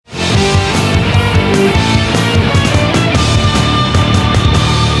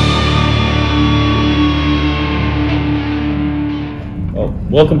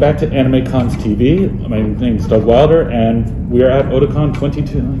Welcome back to AnimeCons TV. My name is Doug Wilder, and we are at Otakon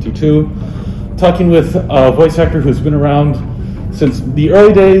 2022, talking with a voice actor who's been around since the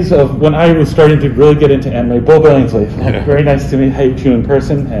early days of when I was starting to really get into anime, Bo Billingsley. Very nice to meet you in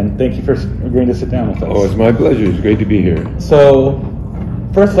person, and thank you for agreeing to sit down with us. Oh, it's my pleasure. It's great to be here. So,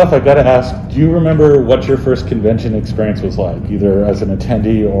 first off, I've got to ask, do you remember what your first convention experience was like, either as an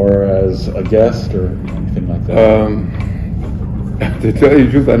attendee or as a guest or anything like that? To tell you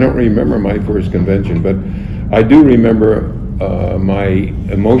the truth, I don't remember my first convention, but I do remember my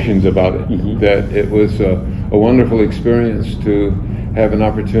emotions about it. Mm-hmm. That it was a wonderful experience to have an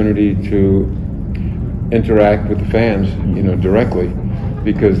opportunity to interact with the fans, directly,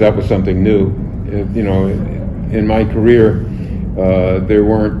 because that was something new. In my career, there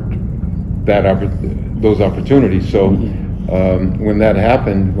weren't those opportunities. So when that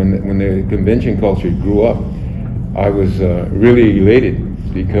happened, when the convention culture grew up, I was really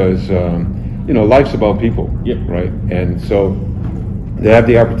elated because, life's about people, yep. Right? And so to have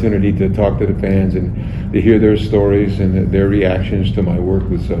the opportunity to talk to the fans and to hear their stories and their reactions to my work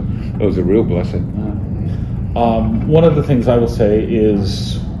was a real blessing. One of the things I will say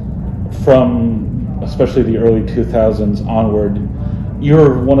is from especially the early 2000s onward,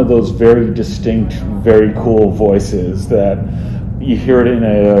 you're one of those very distinct, very cool voices that you hear it in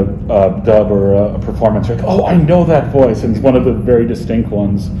a dub or a performance, you're like, oh, I know that voice, and it's one of the very distinct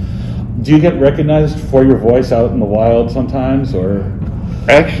ones. Do you get recognized for your voice out in the wild sometimes, or?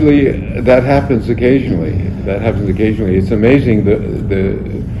 Actually, that happens occasionally. It's amazing.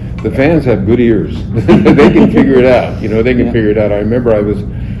 The fans have good ears. They can figure it out. They can figure it out. I remember I was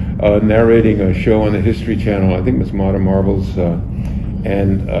narrating a show on the History Channel. I think it was Modern Marvels,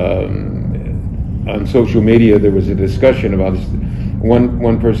 and on social media there was a discussion about this.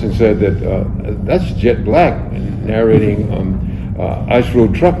 One person said that that's Jet Black narrating Ice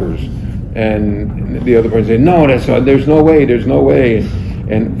Road Truckers, and the other person said, no, there's no way.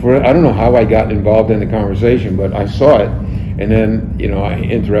 And I don't know how I got involved in the conversation, but I saw it, and then I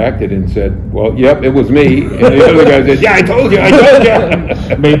interacted and said, well, yep, it was me. And the other guy said, yeah, I told you.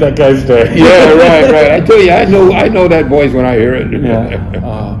 Made that guy's day. Yeah, right. I tell you, I know that voice when I hear it.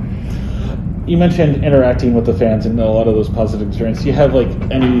 Yeah. You mentioned interacting with the fans and a lot of those positive experiences. Do you have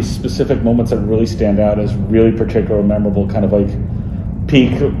any specific moments that really stand out as really particular or memorable, kind of like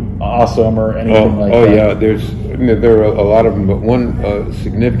peak awesome or anything like that? Oh yeah, there are a lot of them, but one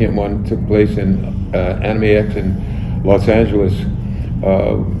significant one took place in Anime X in Los Angeles.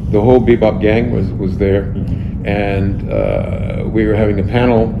 The whole Bebop gang was there, mm-hmm. and we were having a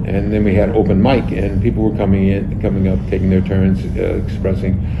panel, and then we had open mic, and people were coming up, taking their turns,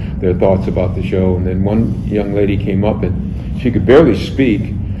 expressing their thoughts about the show. And then one young lady came up, and she could barely speak,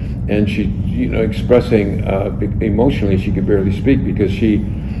 and she, expressing emotionally, she could barely speak because she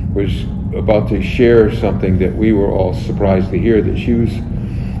was about to share something that we were all surprised to hear, that she was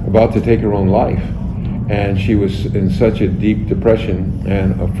about to take her own life. And she was in such a deep depression,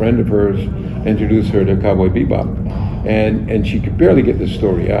 and a friend of hers introduced her to Cowboy Bebop, and she could barely get the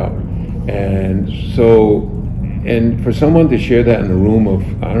story out. And for someone to share that in a room of,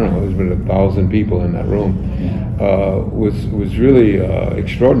 I don't know, there's been 1,000 people in that room, was really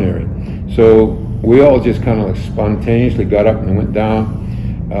extraordinary. So we all just kind of spontaneously got up and went down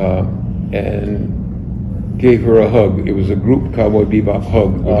and gave her a hug. It was a group Cowboy Bebop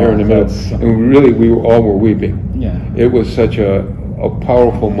hug with her in the middle. And really, we all were weeping. Yeah. It was such a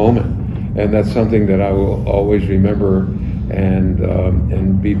powerful moment, and that's something that I will always remember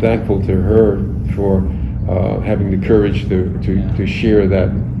and be thankful to her for having the courage to share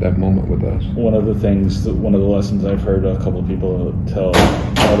that moment with us. One of the lessons I've heard a couple of people tell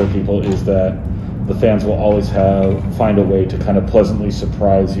other people is that the fans will always find a way to kind of pleasantly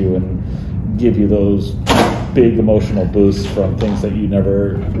surprise you and give you those big emotional boosts from things that you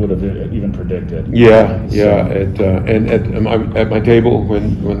never would have even predicted. Yeah. And at my table,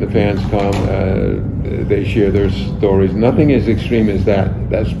 when the fans come, they share their stories. Nothing as extreme as that.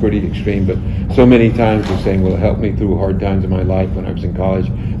 That's pretty extreme. But so many times they're saying, "Well, it helped me through hard times in my life when I was in college,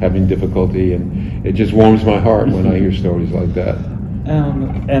 having difficulty," and it just warms my heart when I hear stories like that.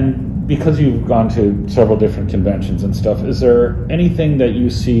 And because you've gone to several different conventions and stuff, is there anything that you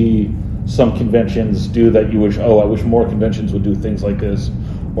see some conventions do that you wish, I wish more conventions would do things like this,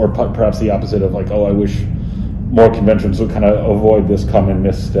 or perhaps the opposite of I wish more conventions would kind of avoid this common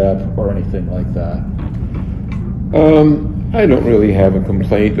misstep or anything like that? I don't really have a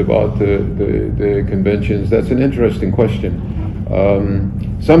complaint about the conventions. That's an interesting question.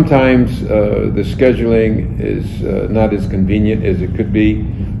 Sometimes the scheduling is not as convenient as it could be,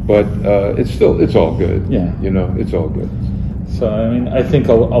 but it's all good. Yeah. It's all good. So, I mean, I think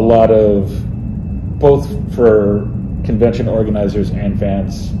a lot of, both for convention organizers and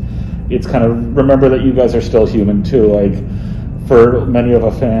fans, it's kind of, remember that you guys are still human too. Like, for many of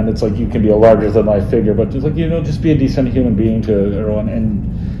a fan, it's like you can be a larger than life figure, but just like, just be a decent human being to everyone,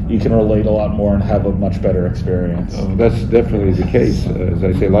 and you can relate a lot more and have a much better experience. That's definitely the case. As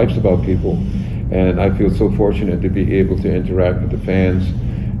I say, life's about people, and I feel so fortunate to be able to interact with the fans.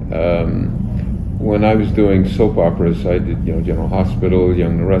 When I was doing soap operas, I did, General Hospital,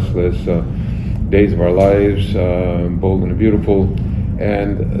 Young and the Restless, Days of Our Lives, Bold and the Beautiful,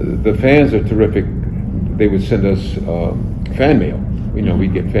 and the fans are terrific. They would send us fan mail.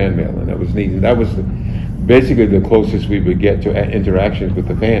 We'd get fan mail, and that was neat. And that was basically the closest we would get to interactions with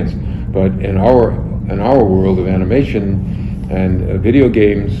the fans. But in our world of animation and video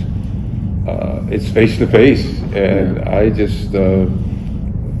games, it's face to face, and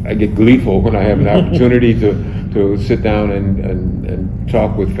I get gleeful when I have an opportunity to sit down and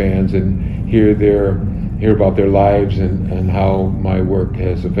talk with fans and hear about their lives and how my work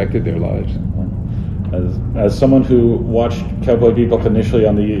has affected their lives. As someone who watched Cowboy Bebop initially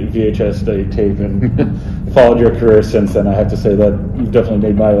on the VHS tape and followed your career since then, I have to say that you've definitely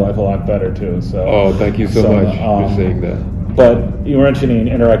made my life a lot better too. So, thank you so much for saying that. But you were mentioning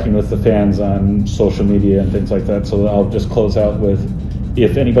interacting with the fans on social media and things like that, so I'll just close out with,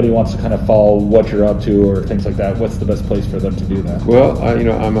 if anybody wants to kind of follow what you're up to or things like that, what's the best place for them to do that? Well,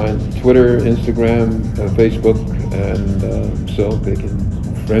 I'm on Twitter, Instagram, Facebook, and so they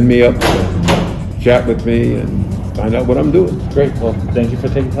can friend me up, and chat with me, and find out what I'm doing. Great. Well, thank you for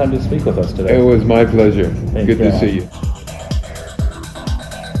taking time to speak with us today. It was my pleasure. Thank Good you. to see you.